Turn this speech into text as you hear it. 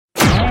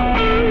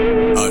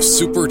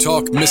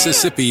SuperTalk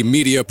Mississippi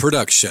Media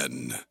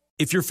production.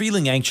 If you're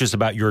feeling anxious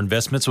about your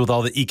investments with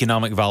all the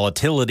economic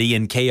volatility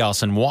and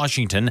chaos in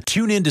Washington,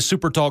 tune in to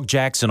SuperTalk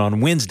Jackson on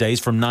Wednesdays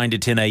from 9 to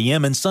 10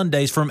 a.m. and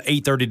Sundays from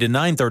 8:30 to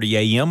 9:30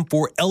 a.m.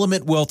 for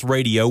Element Wealth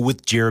Radio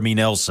with Jeremy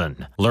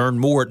Nelson. Learn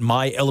more at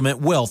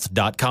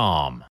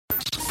myelementwealth.com.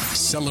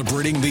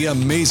 Celebrating the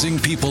amazing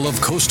people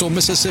of coastal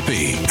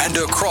Mississippi and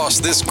across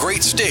this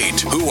great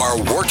state who are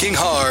working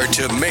hard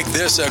to make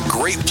this a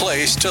great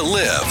place to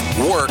live,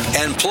 work,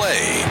 and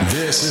play.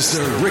 This is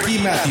the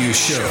Ricky Mathews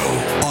Show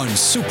on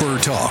Super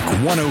Talk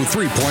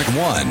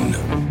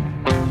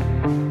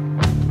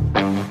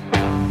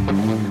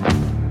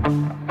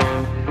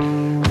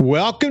 103.1.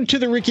 Welcome to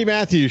the Ricky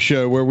Mathews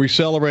Show, where we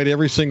celebrate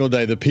every single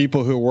day the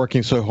people who are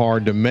working so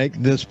hard to make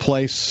this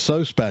place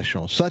so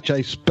special, such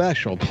a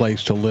special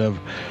place to live,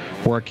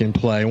 work, and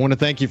play. I want to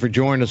thank you for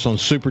joining us on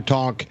Super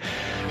Talk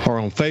or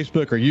on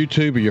Facebook or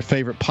YouTube or your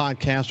favorite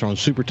podcast or on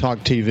Super Talk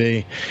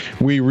TV.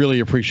 We really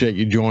appreciate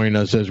you joining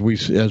us as we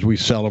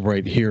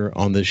celebrate here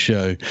on this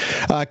show.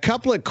 A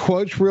couple of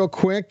quotes real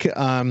quick.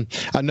 I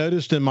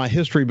noticed in my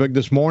history book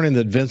this morning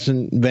that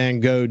Vincent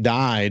van Gogh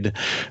died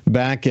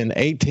back in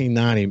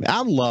 1890.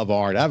 I love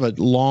art. I have a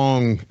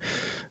long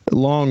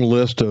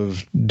list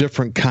of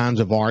different kinds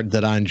of art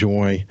that I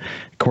enjoy.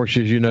 Of course,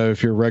 as you know,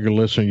 if you're a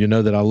regular listener, you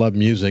know that I love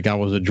music. I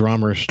was a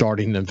drummer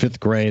starting in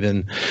 5th grade,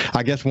 and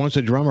I guess once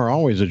a drummer,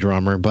 always a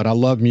drummer, but I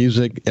love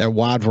music, a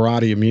wide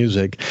variety of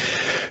music.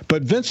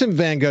 But Vincent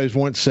van Gogh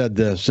once said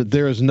this, that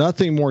there is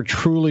nothing more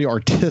truly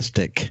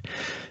artistic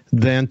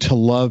than to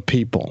love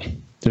people.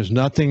 There's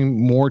nothing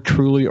more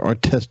truly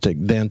artistic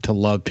than to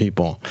love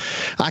people.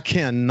 I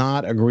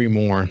cannot agree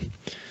more.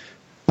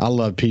 I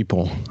love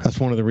people. That's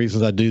one of the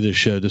reasons I do this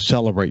show, to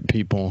celebrate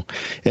people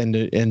and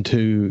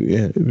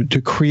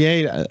to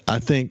create, I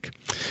think,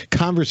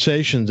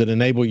 conversations that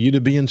enable you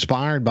to be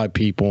inspired by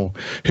people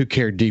who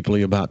care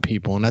deeply about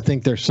people. And I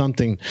think there's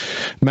something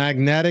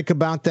magnetic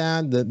about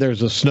that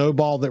there's a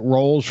snowball that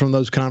rolls from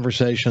those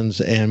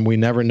conversations, and we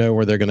never know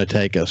where they're going to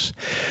take us.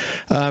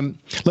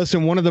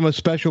 Listen, one of the most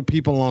special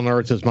people on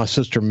earth is my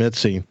sister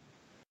Mitzi.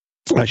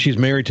 She's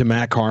married to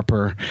Mac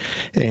Harper,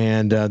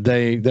 and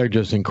they're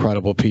just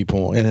incredible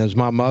people. And as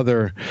my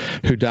mother,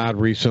 who died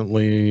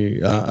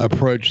recently,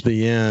 approached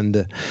the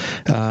end,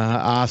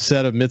 I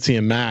said of Mitzi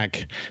and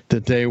Mac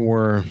that they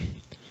were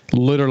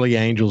literally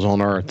angels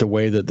on earth, the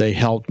way that they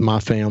helped my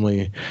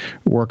family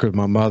work with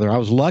my mother. I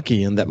was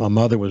lucky in that my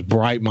mother was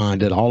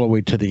bright-minded all the way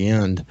to the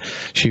end.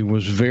 She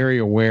was very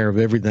aware of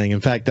everything.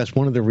 In fact, that's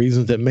one of the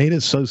reasons that made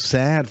it so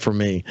sad for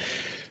me,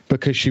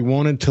 because she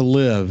wanted to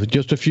live.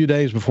 Just a few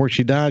days before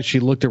she died,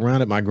 she looked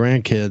around at my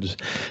grandkids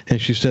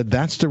and she said,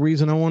 that's the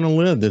reason I want to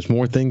live. There's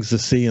more things to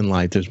see in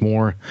life. There's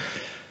more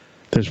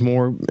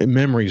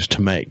memories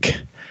to make.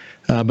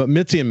 But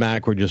Mitzi and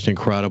Mac were just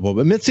incredible.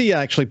 But Mitzi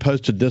actually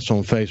posted this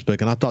on Facebook,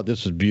 and I thought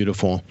this was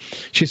beautiful.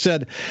 She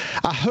said,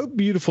 I hope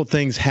beautiful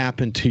things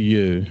happen to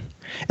you.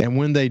 And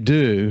when they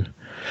do,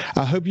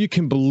 I hope you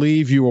can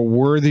believe you are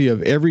worthy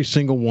of every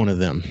single one of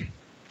them.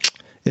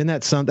 Isn't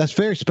that something? That's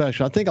very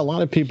special. I think a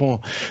lot of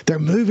people, they're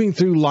moving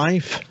through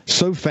life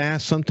so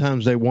fast,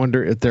 sometimes they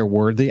wonder if they're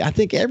worthy. I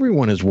think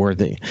everyone is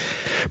worthy.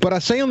 But I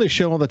say on this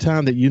show all the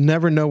time that you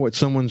never know what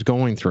someone's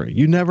going through.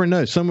 You never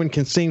know. Someone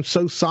can seem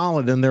so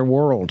solid in their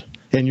world,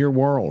 in your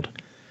world,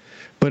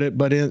 but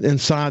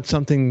inside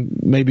something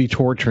may be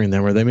torturing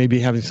them, or they may be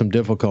having some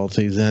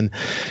difficulties. And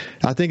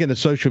I think in the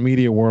social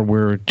media world,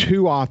 we're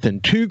too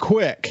often, too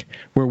quick,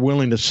 we're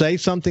willing to say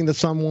something to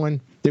someone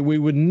that we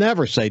would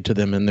never say to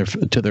them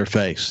to their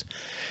face.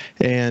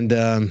 And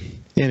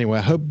anyway,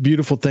 I hope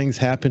beautiful things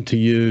happen to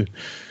you.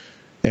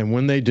 And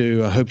when they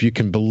do, I hope you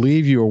can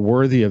believe you are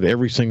worthy of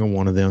every single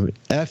one of them.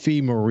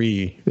 F.E.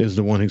 Marie is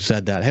the one who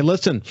said that. Hey,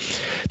 listen,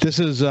 this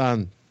is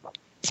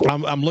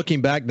I'm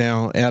looking back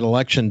now at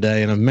Election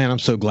Day, and man, I'm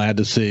so glad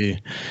to see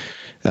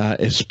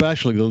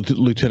especially the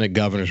lieutenant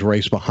governor's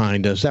race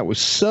behind us. That was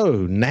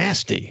so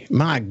nasty.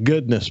 My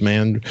goodness,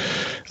 man.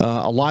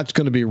 A lot's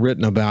going to be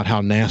written about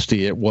how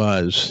nasty it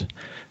was.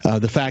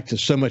 The fact that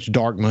so much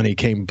dark money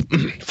came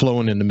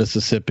flowing into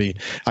Mississippi.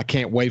 I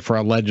can't wait for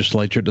our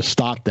legislature to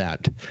stop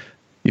that.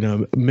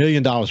 $1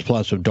 million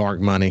plus of dark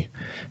money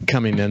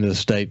coming into the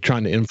state,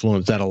 trying to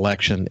influence that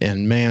election.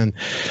 And man,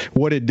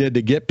 what it did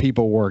to get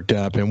people worked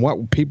up and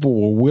what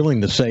people were willing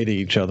to say to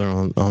each other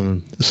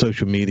on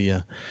social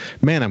media.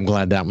 Man, I'm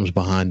glad that one's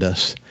behind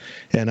us.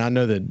 And I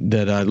know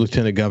that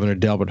Lieutenant Governor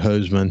Delbert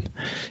Hosemann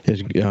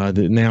is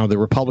now the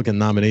Republican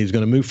nominee is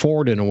going to move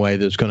forward in a way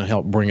that's going to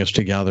help bring us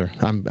together.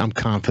 I'm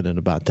confident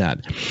about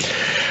that.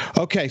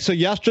 Okay, so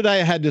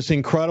yesterday I had this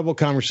incredible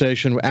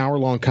conversation,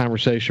 hour-long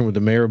conversation with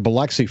the mayor of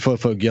Biloxi,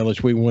 Fofo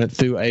Gillis. We went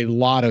through a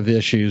lot of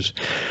issues.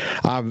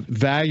 I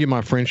value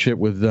my friendship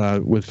with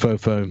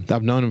Fofo.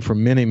 I've known him for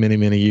many, many,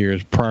 many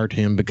years prior to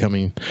him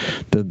becoming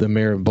the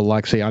mayor of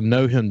Biloxi. I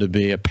know him to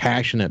be a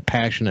passionate,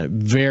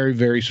 very,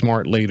 very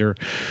smart leader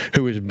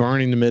who is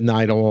burning the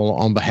midnight oil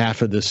on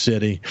behalf of this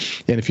city.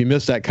 And if you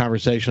missed that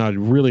conversation, I'd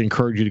really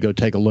encourage you to go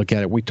take a look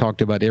at it. We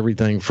talked about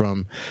everything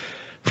from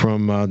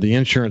the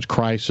insurance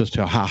crisis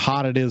to how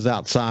hot it is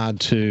outside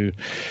to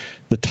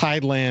the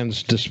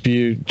Tidelands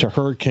dispute to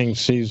hurricane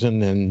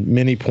season and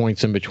many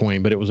points in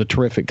between. But it was a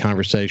terrific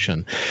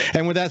conversation.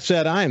 And with that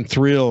said, I am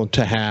thrilled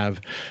to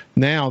have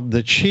now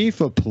the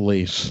chief of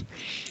police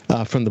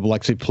from the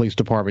Biloxi Police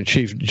Department,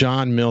 Chief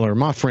John Miller,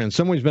 my friend,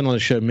 someone who's been on the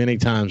show many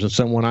times and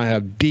someone I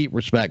have deep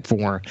respect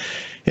for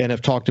and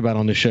have talked about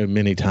on the show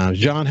many times.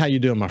 John, how you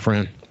doing, my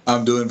friend?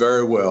 I'm doing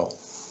very well.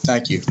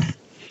 Thank you.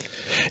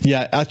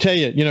 Yeah, I'll tell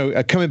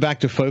you, coming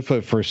back to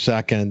Fofo for a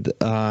second,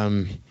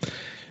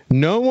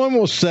 no one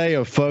will say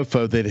of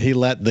Fofo that he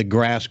let the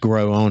grass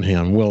grow on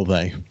him, will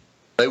they?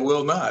 They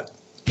will not.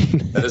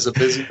 That is a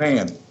busy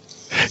man.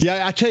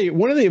 Yeah, I tell you,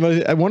 one of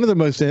the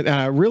most, and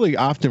I really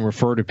often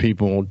refer to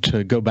people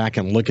to go back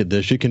and look at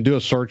this. You can do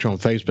a search on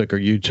Facebook or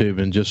YouTube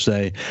and just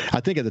say, I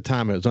think at the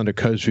time it was under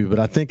Coast View, but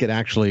I think it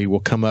actually will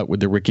come up with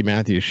the Ricky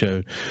Mathews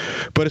show.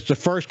 But it's the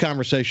first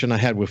conversation I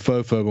had with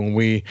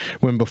Fofo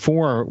when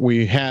before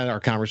we had our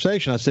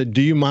conversation, I said,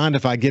 do you mind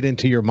if I get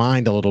into your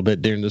mind a little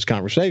bit during this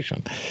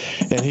conversation?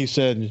 And he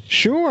said,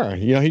 sure.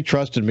 He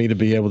trusted me to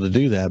be able to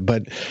do that.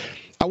 But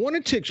I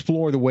wanted to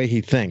explore the way he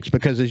thinks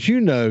because, as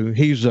you know,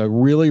 he's a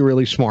really,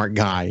 really smart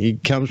guy. He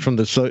comes from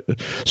the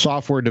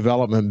software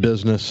development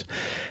business,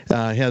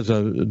 has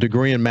a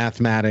degree in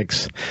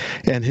mathematics,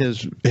 and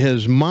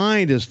his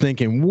mind is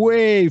thinking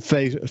way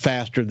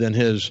faster than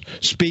his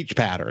speech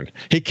pattern.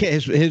 He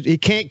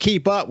can't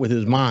keep up with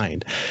his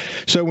mind.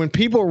 So when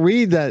people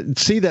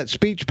see that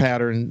speech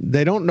pattern,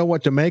 they don't know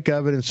what to make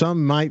of it, and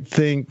some might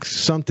think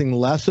something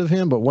less of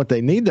him. But what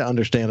they need to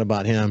understand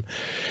about him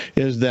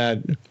is that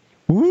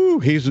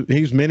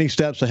he's many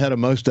steps ahead of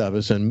most of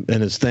us in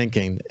his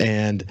thinking,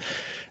 and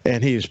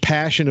he is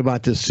passionate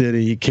about this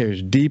city. He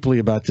cares deeply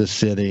about this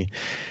city,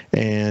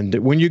 and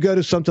when you go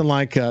to something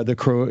like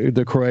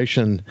the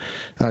Croatian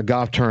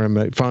golf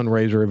tournament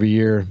fundraiser every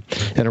year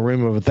in a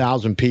room of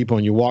 1,000 people,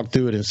 and you walk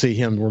through it and see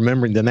him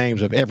remembering the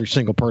names of every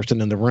single person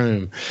in the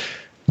room,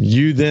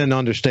 you then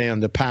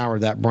understand the power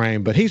of that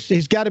brain. But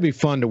he's got to be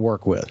fun to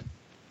work with.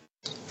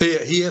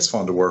 He is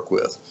fun to work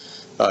with.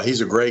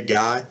 He's a great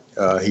guy.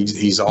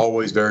 He's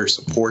always very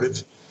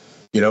supportive.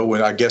 When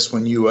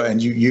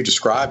you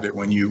described it,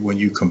 when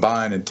you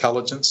combine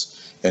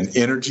intelligence and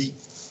energy,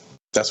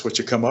 that's what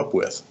you come up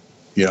with.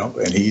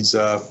 And he's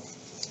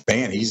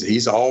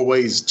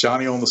always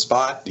Johnny on the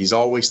spot. He's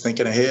always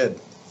thinking ahead.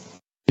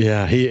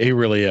 Yeah, he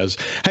really is.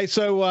 Hey,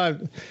 so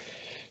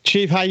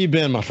Chief, how you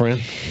been, my friend?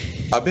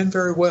 I've been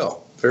very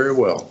well, very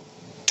well.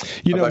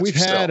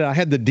 I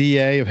had the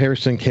DA of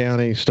Harrison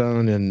County,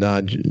 Stone, and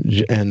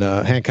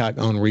Hancock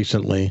on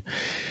recently,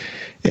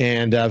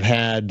 and I've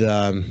had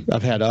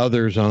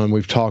others on.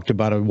 We've talked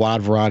about a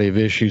wide variety of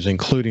issues,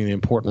 including the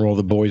important role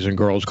the Boys and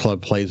Girls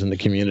Club plays in the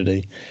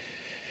community.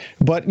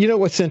 But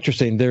what's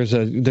interesting? There's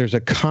a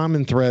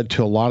common thread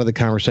to a lot of the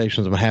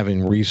conversations I'm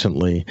having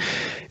recently,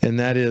 and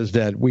that is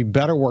that we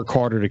better work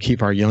harder to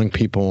keep our young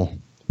people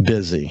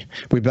busy.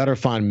 We better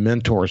find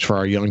mentors for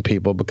our young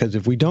people, because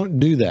if we don't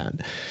do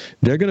that,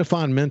 they're going to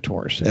find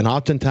mentors. And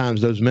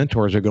oftentimes those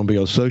mentors are going to be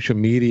on social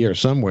media or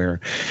somewhere,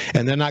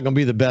 and they're not going to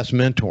be the best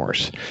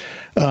mentors.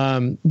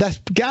 That's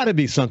got to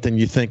be something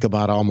you think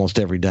about almost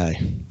every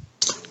day.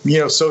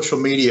 Social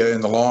media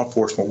in the law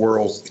enforcement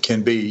world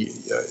can be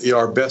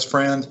our best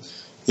friend.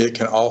 It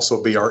can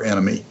also be our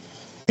enemy.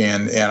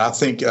 And I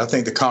think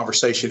the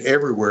conversation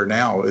everywhere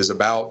now is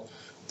about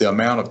the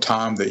amount of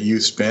time that you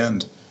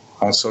spend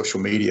on social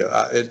media.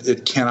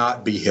 It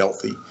cannot be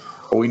healthy.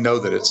 We know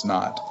that it's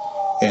not.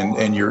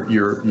 And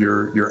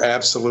you're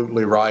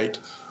absolutely right.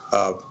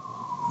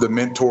 The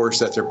mentors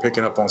that they're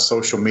picking up on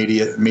social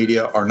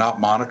media are not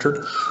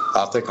monitored.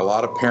 I think a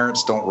lot of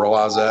parents don't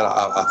realize that.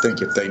 I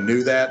think if they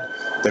knew that,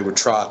 they would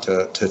try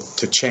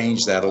to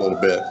change that a little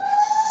bit.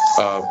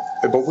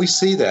 But we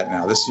see that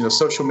now.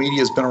 Social media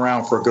has been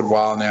around for a good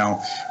while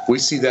now. We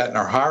see that in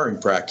our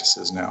hiring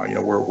practices now.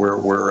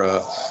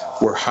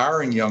 We're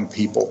hiring young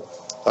people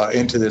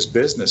into this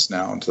business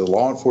now, into the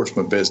law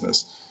enforcement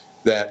business,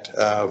 that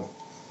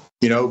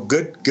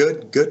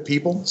good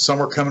people.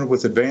 Some are coming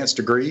with advanced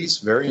degrees,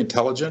 very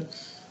intelligent,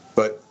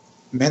 but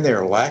man, they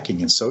are lacking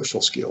in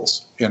social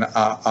skills. And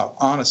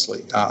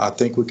honestly, I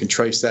think we can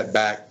trace that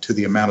back to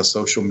the amount of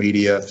social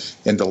media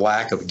and the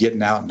lack of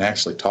getting out and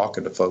actually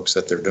talking to folks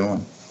that they're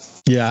doing.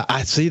 Yeah,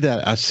 I see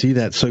that. I see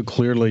that so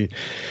clearly,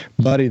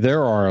 buddy.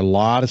 There are a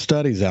lot of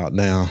studies out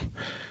now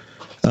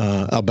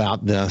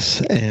about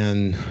this,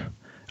 and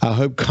I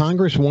hope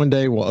Congress one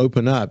day will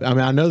open up. I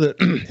mean, I know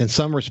that in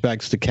some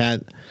respects the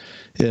cat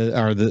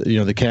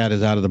the cat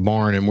is out of the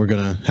barn and we're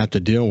going to have to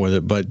deal with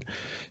it. But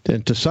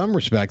to some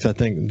respects, I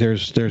think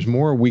there's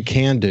more we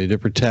can do to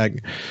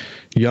protect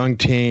young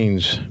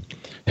teens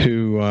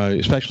who,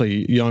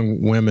 especially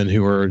young women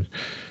who are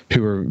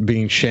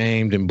being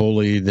shamed and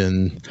bullied,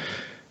 and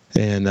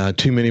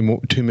too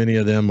many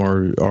of them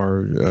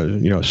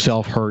are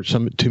self-hurt.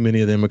 Too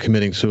many of them are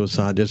committing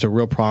suicide. There's a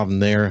real problem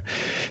there.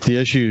 The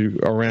issue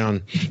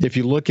around, if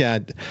you look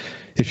at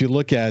if you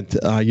look at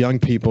young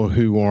people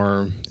who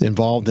are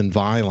involved in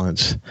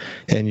violence,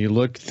 and you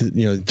look,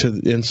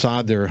 to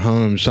inside their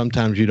homes,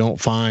 sometimes you don't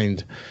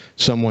find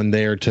someone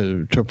there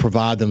to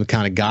provide them the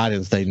kind of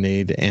guidance they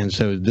need. And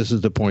so this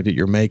is the point that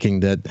you're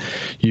making, that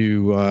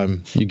you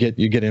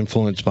get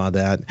influenced by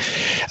that.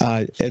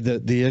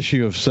 The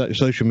issue of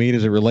social media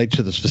as it relates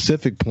to the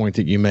specific point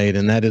that you made,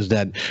 and that is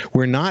that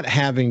we're not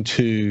having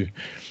to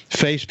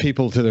face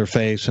people to their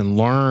face and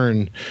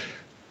learn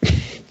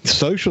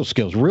social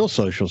skills, real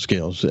social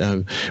skills.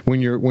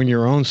 When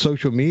you're on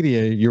social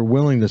media, you're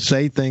willing to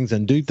say things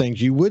and do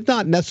things you would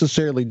not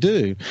necessarily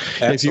do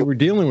if you were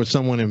dealing with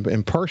someone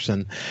in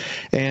person.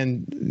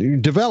 And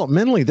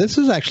developmentally, this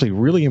is actually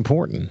really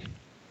important.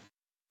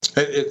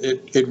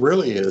 It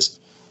really is.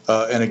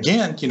 And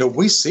again,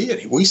 we see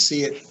it. We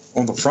see it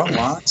on the front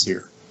lines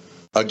here.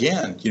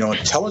 Again,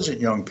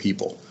 intelligent young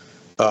people,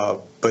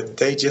 but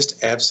they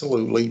just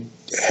absolutely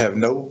have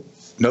no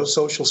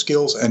social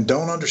skills and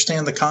don't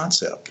understand the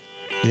concept.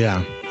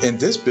 Yeah. In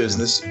this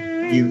business,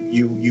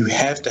 you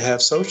have to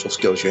have social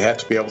skills. You have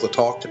to be able to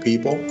talk to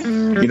people,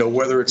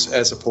 whether it's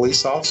as a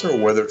police officer or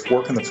whether it's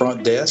working the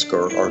front desk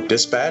or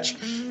dispatch,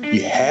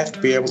 you have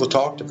to be able to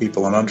talk to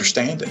people and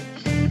understand it.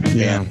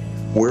 Yeah. And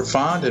we're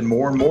finding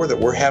more and more that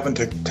we're having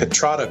to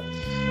try to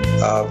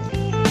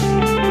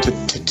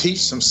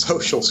teach some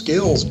social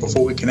skills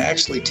before we can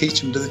actually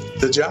teach them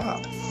the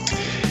job.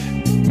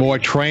 Boy,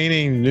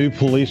 training new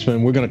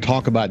policemen, we're going to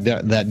talk about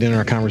that in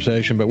our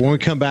conversation. But when we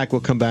come back,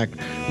 we'll come back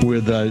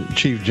with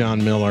Chief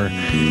John Miller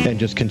and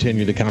just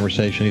continue the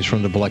conversation. He's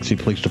from the Biloxi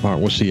Police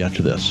Department. We'll see you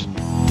after this.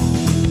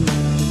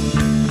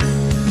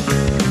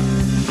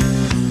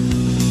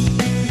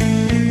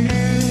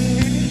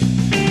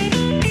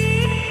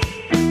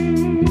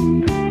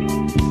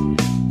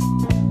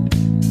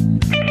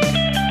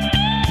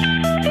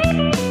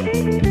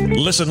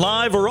 Listen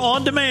live or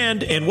on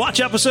demand and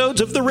watch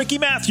episodes of The Ricky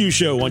Mathews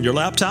Show on your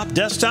laptop,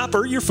 desktop,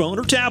 or your phone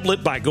or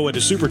tablet by going to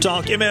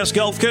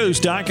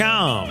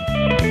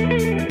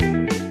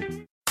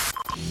supertalkmsgulfcoast.com.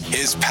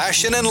 His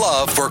passion and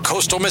love for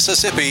coastal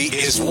Mississippi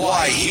is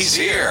why he's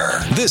here.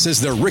 This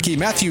is The Ricky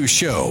Mathews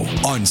Show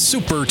on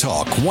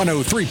SuperTalk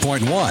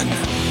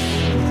 103.1.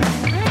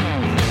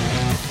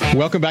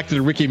 Welcome back to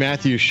the Ricky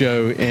Mathews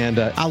Show, and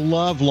I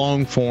love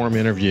long-form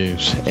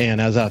interviews. And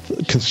as I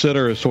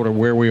consider sort of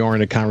where we are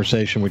in the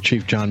conversation with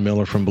Chief John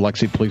Miller from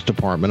Biloxi Police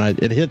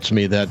Department, it hits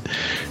me that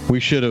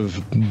we should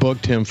have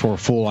booked him for a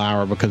full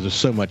hour because there's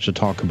so much to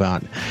talk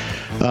about.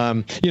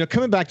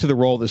 Coming back to the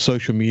role that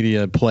social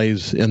media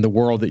plays in the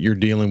world that you're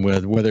dealing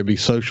with, whether it be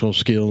social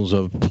skills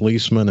of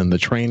policemen and the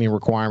training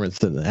requirements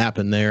that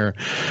happen there,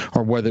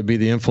 or whether it be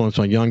the influence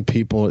on young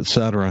people, et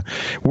cetera,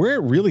 where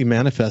it really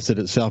manifested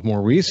itself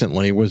more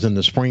recently was in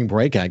the spring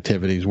break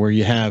activities, where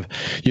you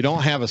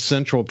don't have a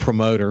central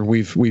promoter.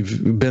 We've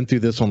been through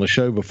this on the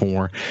show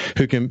before,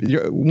 who can,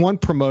 one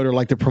promoter,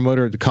 like the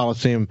promoter at the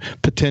Coliseum,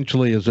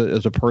 potentially is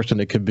a person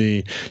that could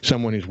be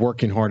someone who's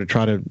working hard to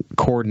try to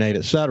coordinate,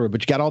 et cetera.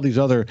 But you got all these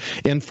other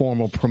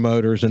informal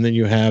promoters, and then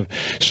you have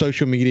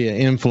social media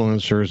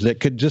influencers that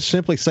could just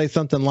simply say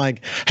something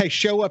like, hey,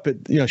 show up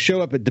at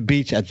the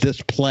beach at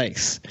this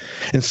place,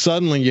 and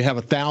suddenly you have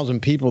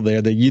 1,000 people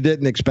there that you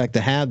didn't expect to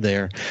have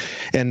there,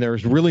 and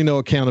there's really no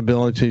accountability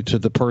to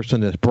the person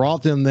that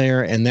brought them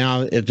there, and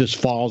now it just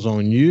falls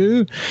on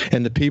you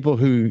and the people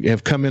who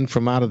have come in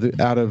from out of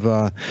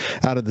the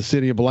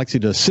city of Biloxi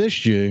to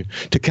assist you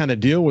to kind of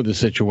deal with the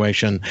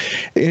situation.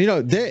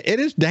 It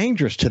is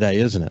dangerous today,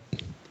 isn't it?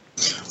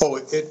 Oh,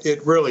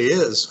 it really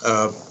is.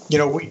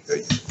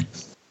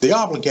 The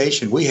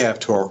obligation we have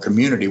to our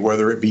community,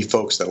 whether it be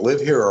folks that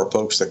live here or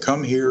folks that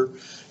come here,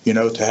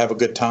 to have a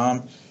good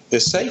time,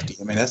 is safety.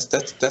 I mean,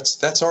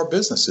 that's our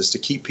business, is to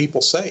keep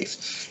people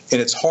safe. And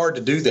it's hard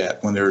to do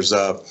that when there's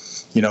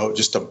we'll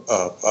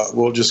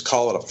just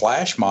call it a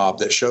flash mob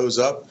that shows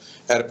up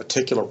at a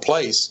particular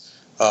place.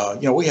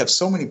 We have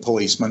so many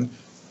policemen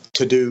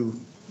to do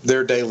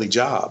their daily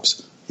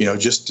jobs,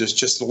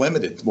 just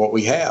limited what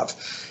we have.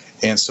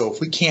 And so if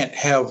we can't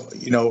have,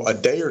 a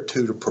day or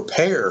two to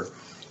prepare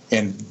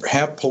and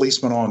have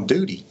policemen on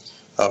duty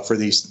for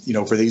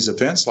these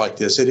events like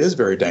this, it is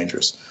very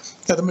dangerous.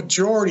 Now, the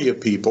majority of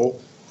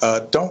people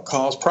don't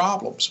cause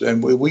problems.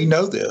 And we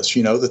know this,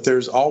 that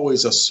there's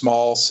always a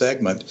small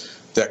segment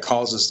that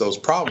causes those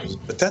problems.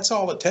 But that's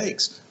all it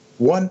takes.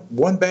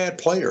 One bad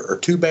player or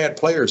two bad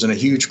players in a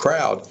huge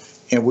crowd,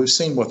 and we've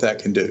seen what that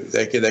can do.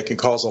 That can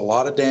cause a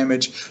lot of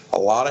damage, a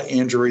lot of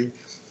injury.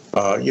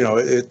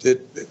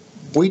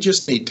 We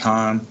just need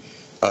time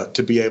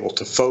to be able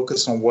to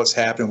focus on what's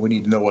happening. We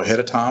need to know ahead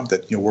of time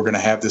that we're going to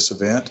have this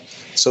event,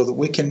 so that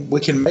we can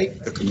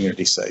make the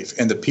community safe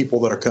and the people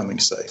that are coming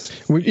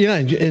safe.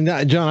 And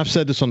John, I've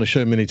said this on the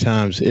show many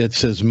times.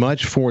 It's as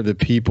much for the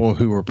people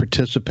who are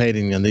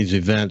participating in these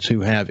events, who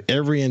have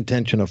every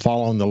intention of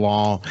following the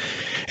law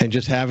and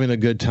just having a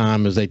good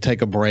time as they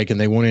take a break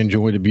and they want to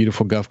enjoy the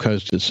beautiful Gulf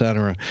Coast, et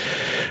cetera.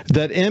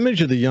 That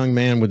image of the young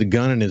man with the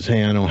gun in his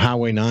hand on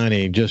Highway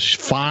 90, just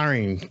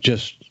firing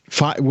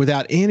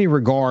without any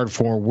regard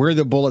for where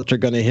the bullets are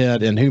going to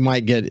hit and who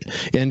might get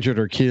injured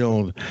or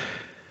killed.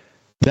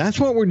 That's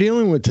what we're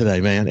dealing with today,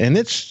 man. And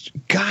it's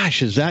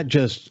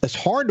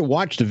hard to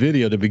watch the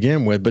video to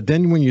begin with, but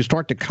then when you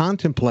start to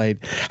contemplate,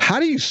 how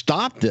do you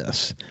stop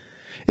this?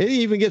 It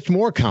even gets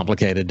more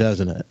complicated,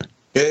 doesn't it?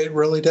 It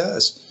really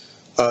does.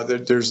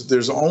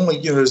 There's only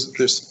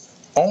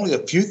a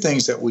few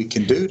things that we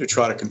can do to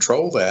try to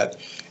control that,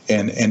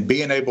 and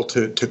being able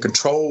to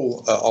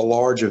control a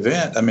large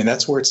event. I mean,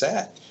 that's where it's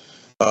at.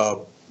 A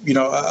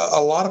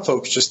lot of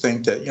folks just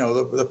think that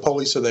the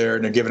police are there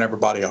and they're giving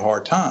everybody a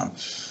hard time.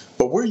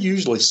 But we're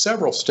usually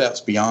several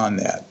steps beyond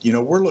that.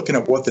 We're looking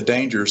at what the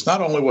dangers,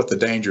 not only what the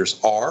dangers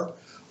are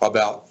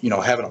about,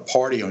 having a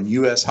party on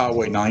U.S.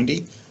 Highway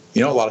 90.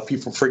 A lot of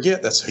people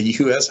forget that's a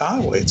U.S.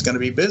 highway. It's going to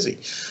be busy.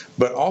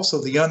 But also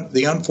the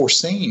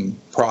unforeseen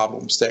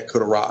problems that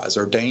could arise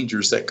or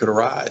dangers that could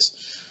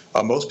arise.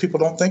 Most people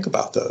don't think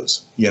about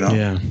those,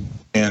 Yeah.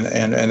 And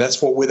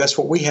that's what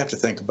we have to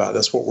think about.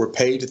 That's what we're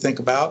paid to think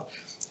about.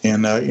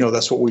 And,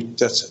 that's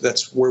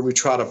where we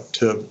try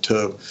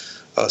to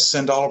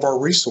send all of our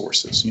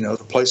resources, to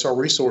place our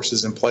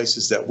resources in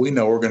places that we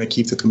know are going to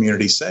keep the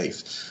community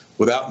safe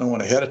without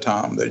knowing ahead of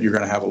time that you're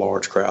going to have a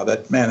large crowd.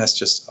 That's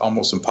just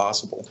almost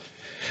impossible.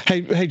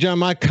 Hey, John,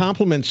 my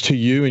compliments to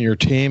you and your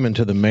team and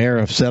to the mayor.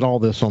 I've said all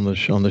this on the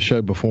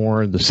show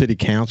before, the city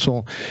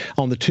council.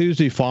 On the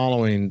Tuesday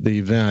following the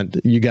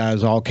event, you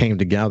guys all came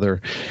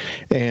together,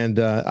 and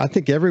I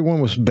think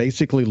everyone was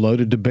basically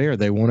loaded to bear.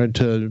 They wanted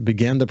to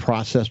begin the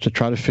process to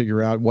try to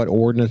figure out what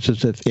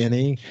ordinances, if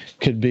any,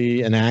 could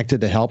be enacted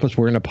to help us.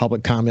 We're in a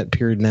public comment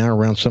period now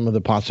around some of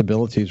the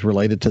possibilities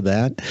related to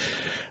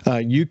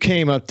that. You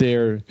came up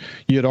there.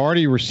 You had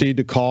already received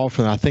a call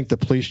from, I think, the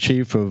police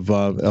chief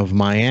of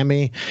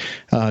Miami.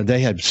 They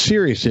had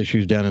serious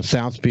issues down in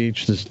South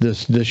Beach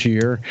this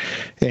year,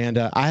 and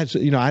I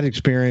had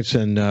experience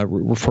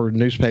for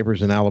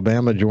newspapers in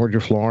Alabama, Georgia,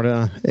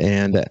 Florida,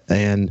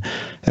 and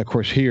of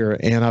course here.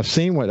 And I've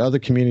seen what other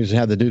communities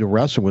had to do to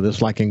wrestle with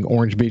this, like in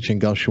Orange Beach and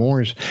Gulf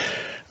Shores.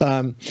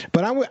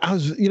 But I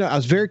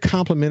was very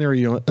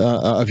complimentary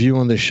of you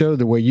on the show,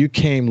 the way you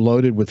came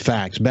loaded with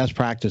facts, best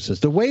practices.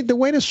 The way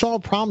to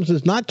solve problems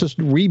is not just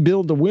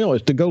rebuild the wheel,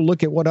 it's to go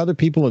look at what other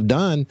people have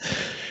done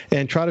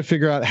and try to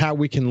figure out how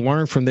we can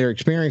learn from their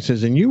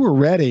experiences. And you were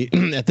ready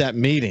at that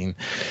meeting,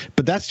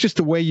 but that's just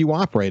the way you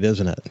operate,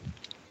 isn't it?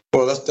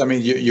 Well,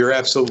 you're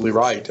absolutely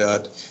right.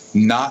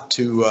 Not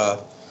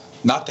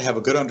to have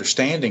a good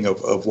understanding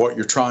of what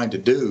you're trying to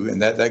do, and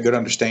that good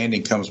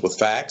understanding comes with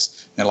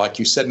facts. And like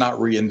you said, not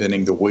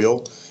reinventing the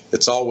wheel.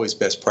 It's always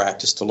best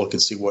practice to look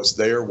and see what's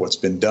there, what's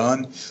been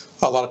done.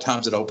 A lot of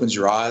times it opens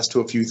your eyes to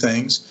a few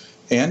things,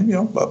 and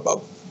a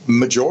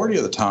majority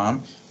of the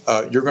time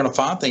you're going to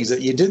find things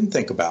that you didn't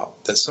think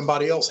about that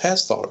somebody else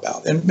has thought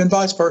about, and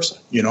vice versa.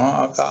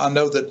 I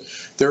know that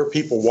there are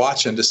people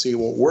watching to see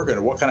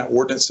what kind of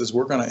ordinances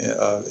we're going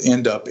to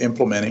end up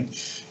implementing.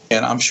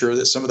 And I'm sure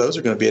that some of those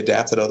are going to be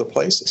adapted other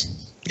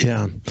places.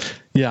 Yeah.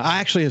 I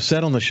actually have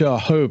said on the show, I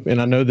hope,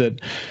 and I know that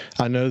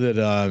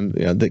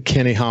that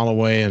Kenny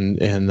Holloway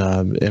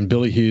and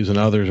Billy Hughes and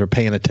others are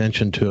paying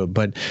attention to it.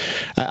 But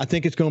I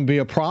think it's going to be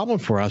a problem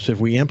for us if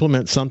we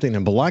implement something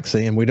in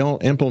Biloxi and we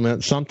don't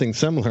implement something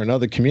similar in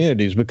other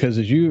communities, because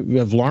as you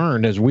have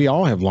learned, as we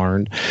all have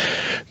learned,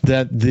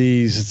 that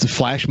these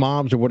flash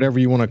mobs or whatever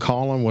you want to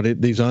call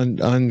them, these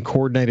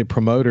uncoordinated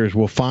promoters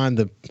will find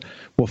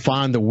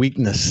the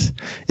weakness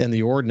in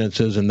the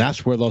ordinances, and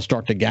that's where they'll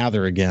start to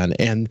gather again.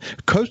 And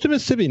Coast of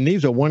Mississippi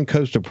needs a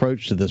one-coast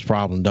approach to this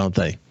problem, don't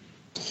they?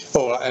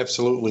 Oh,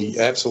 absolutely,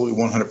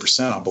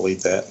 100%. I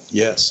believe that.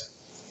 Yes.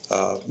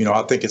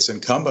 I think it's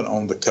incumbent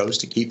on the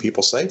coast to keep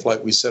people safe,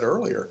 like we said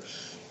earlier.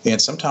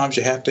 And sometimes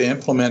you have to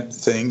implement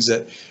things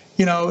that,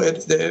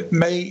 it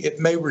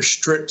may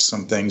restrict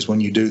some things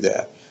when you do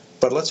that.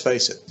 But let's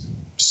face it,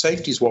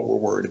 safety is what we're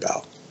worried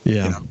about.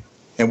 Yeah.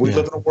 And we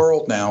live in a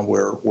world now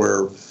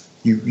where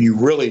you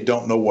really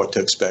don't know what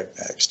to expect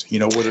next,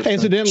 whether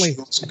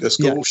it's a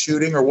school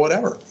shooting or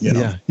whatever,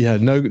 Yeah,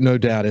 no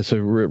doubt. It's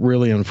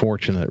really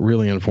unfortunate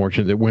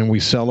that when we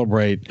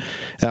celebrate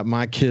at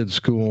my kids'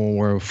 school,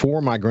 where 4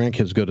 of my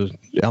grandkids go to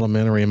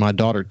elementary and my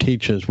daughter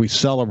teaches, we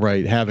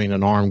celebrate having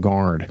an armed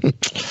guard.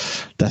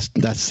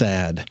 That's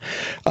sad.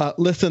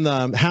 Listen,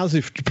 how's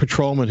the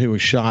patrolman who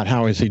was shot?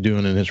 How is he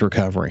doing in his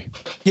recovery?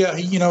 Yeah,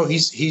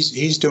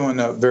 he's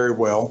doing very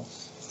well.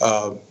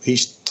 He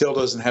still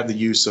doesn't have the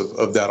use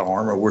of that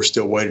arm, or we're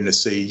still waiting to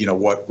see,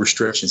 what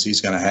restrictions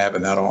he's going to have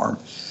in that arm.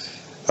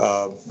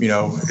 A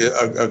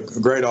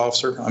great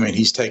officer.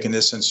 He's taken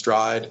this in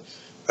stride.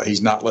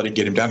 He's not letting it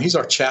get him down. He's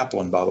our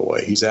chaplain, by the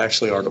way. He's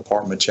actually our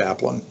department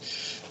chaplain.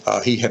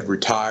 He had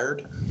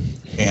retired,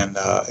 and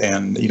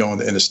in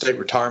the state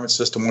retirement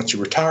system, once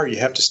you retire, you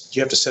have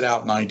to sit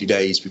out 90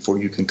 days before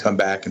you can come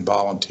back and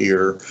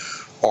volunteer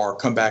or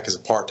come back as a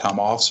part-time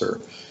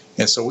officer.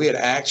 And so he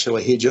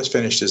had just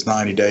finished his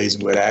 90 days,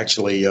 and we had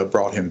actually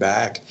brought him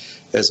back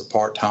as a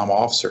part-time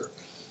officer.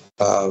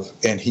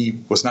 And he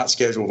was not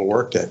scheduled to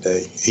work that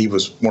day. He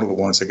was one of the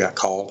ones that got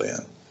called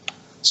in.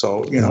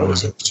 So,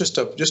 it's just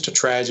a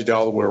tragedy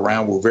all the way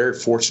around. We're very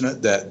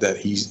fortunate that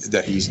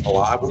he's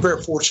alive. We're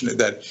very fortunate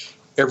that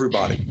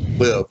everybody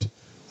lived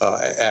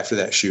after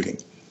that shooting.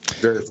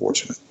 Very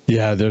fortunate.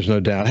 Yeah, there's no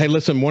doubt. Hey,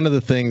 listen, one of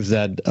the things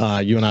that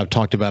you and I have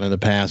talked about in the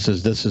past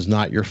is this is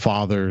not your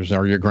father's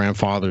or your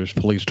grandfather's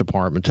police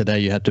department. Today,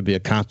 you have to be a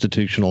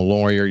constitutional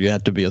lawyer. You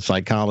have to be a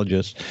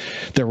psychologist.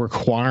 The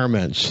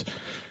requirements,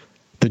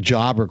 the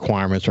job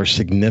requirements are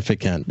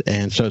significant.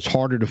 And so it's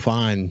harder to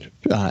find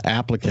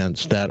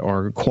applicants that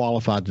are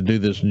qualified to do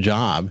this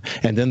job.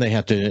 And then they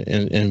have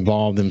to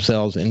involve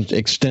themselves in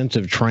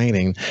extensive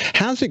training.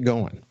 How's it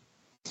going?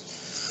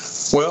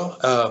 Well,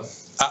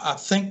 I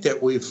think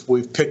that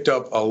we've picked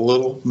up a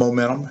little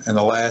momentum in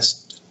the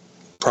last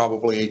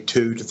probably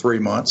 2 to 3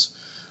 months.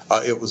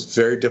 It was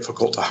very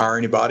difficult to hire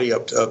anybody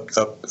up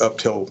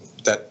till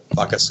that,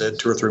 like I said,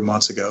 2 or 3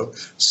 months ago.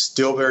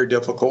 Still very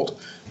difficult,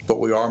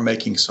 but we are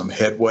making some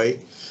headway.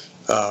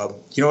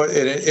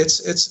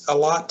 It's a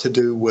lot to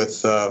do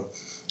with the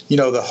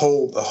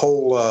whole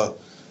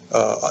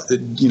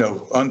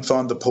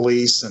unfund the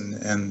police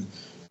and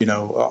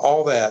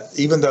all that.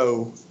 Even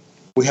though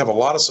we have a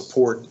lot of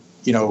support,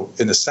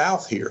 in the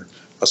South here,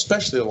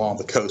 especially along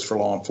the coast for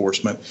law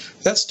enforcement,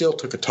 that still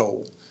took a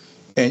toll.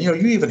 And, you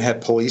even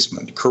had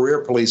policemen,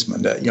 career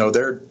policemen that,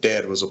 their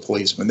dad was a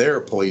policeman, they're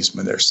a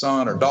policeman, their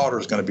son or daughter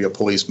is going to be a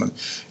policeman.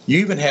 You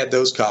even had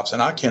those cops,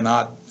 and I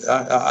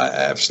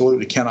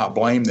absolutely cannot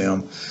blame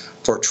them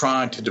for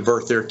trying to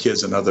divert their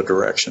kids another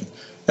direction.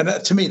 And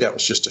that, to me, that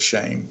was just a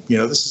shame.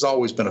 This has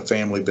always been a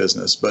family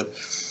business, but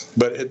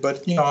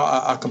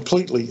I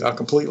completely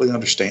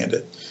understand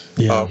it.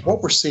 Yeah.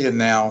 What we're seeing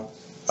now,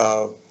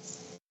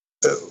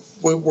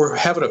 we're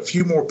having a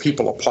few more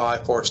people apply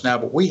for us now,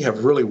 but we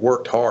have really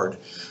worked hard.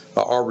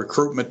 Our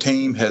recruitment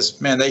team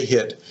they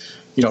hit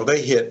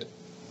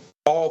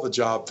all the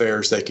job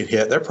fairs they could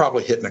hit. They're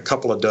probably hitting a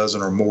couple of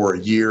dozen or more a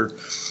year.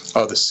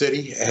 The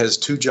city has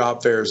 2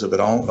 job fairs of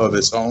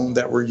its own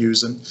that we're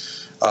using.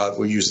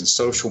 We're using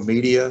social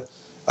media.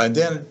 And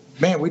then,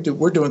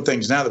 we're doing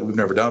things now that we've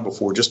never done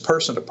before, just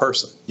person to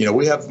person.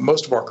 We have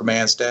most of our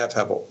command staff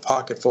have a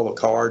pocket full of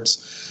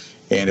cards.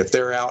 And if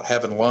they're out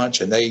having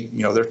lunch and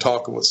they're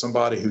talking with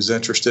somebody who's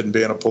interested in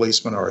being a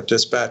policeman or a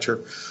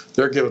dispatcher,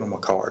 they're giving them a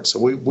card. So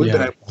we've been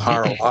able to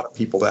hire a lot of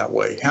people that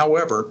way.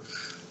 However,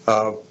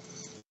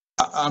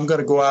 I'm going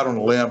to go out on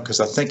a limb because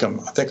I think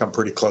I'm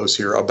pretty close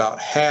here. About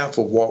half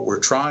of what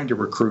we're trying to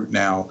recruit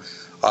now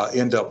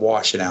end up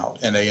washing out,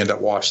 and they end up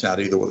washing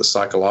out either with a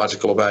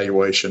psychological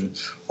evaluation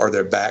or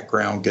their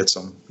background gets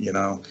them.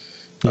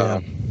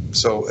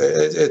 So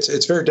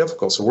it's very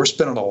difficult. So we're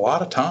spending a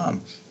lot of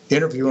time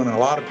interviewing a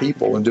lot of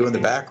people and doing the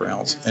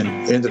backgrounds, and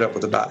ended up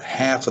with about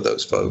half of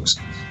those folks.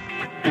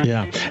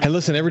 Yeah. Hey,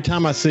 listen, every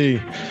time I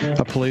see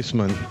a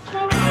policeman,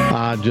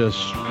 I just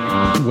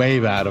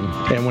wave at them.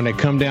 And when they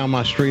come down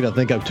my street, I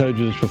think I've told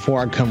you this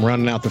before, I come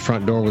running out the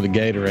front door with a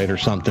Gatorade or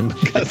something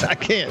because I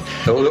can't.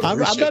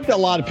 I bet a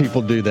lot of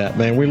people do that,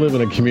 man. We live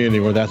in a community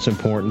where that's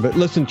important. But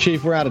listen,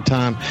 Chief, we're out of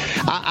time.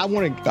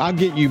 I'll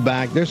get you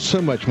back. There's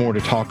so much more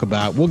to talk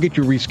about. We'll get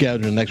you rescheduled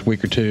in the next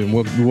week or two, and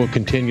we'll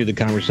continue the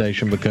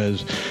conversation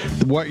because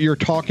what you're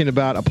talking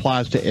about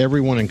applies to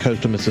everyone in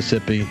coastal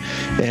Mississippi.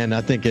 And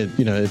I think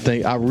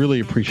I really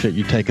appreciate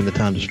you taking the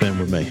time to spend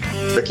with me.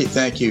 Ricky,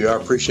 thank you. I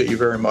appreciate you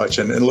very much,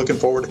 and looking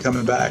forward to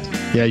coming back.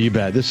 Yeah, you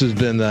bet. This has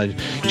been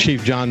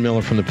Chief John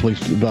Miller from the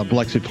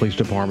Biloxi Police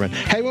Department.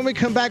 Hey, when we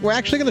come back, we're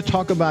actually going to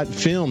talk about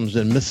films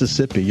in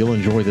Mississippi. You'll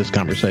enjoy this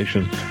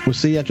conversation. We'll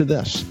see you after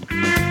this.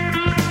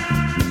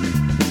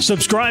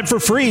 Subscribe for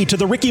free to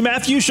the Ricky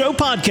Mathews Show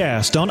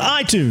podcast on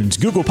iTunes,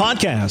 Google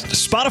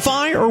Podcasts,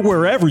 Spotify, or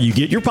wherever you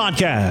get your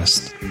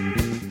podcasts.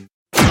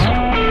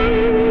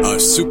 A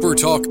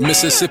SuperTalk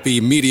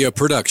Mississippi Media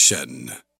production.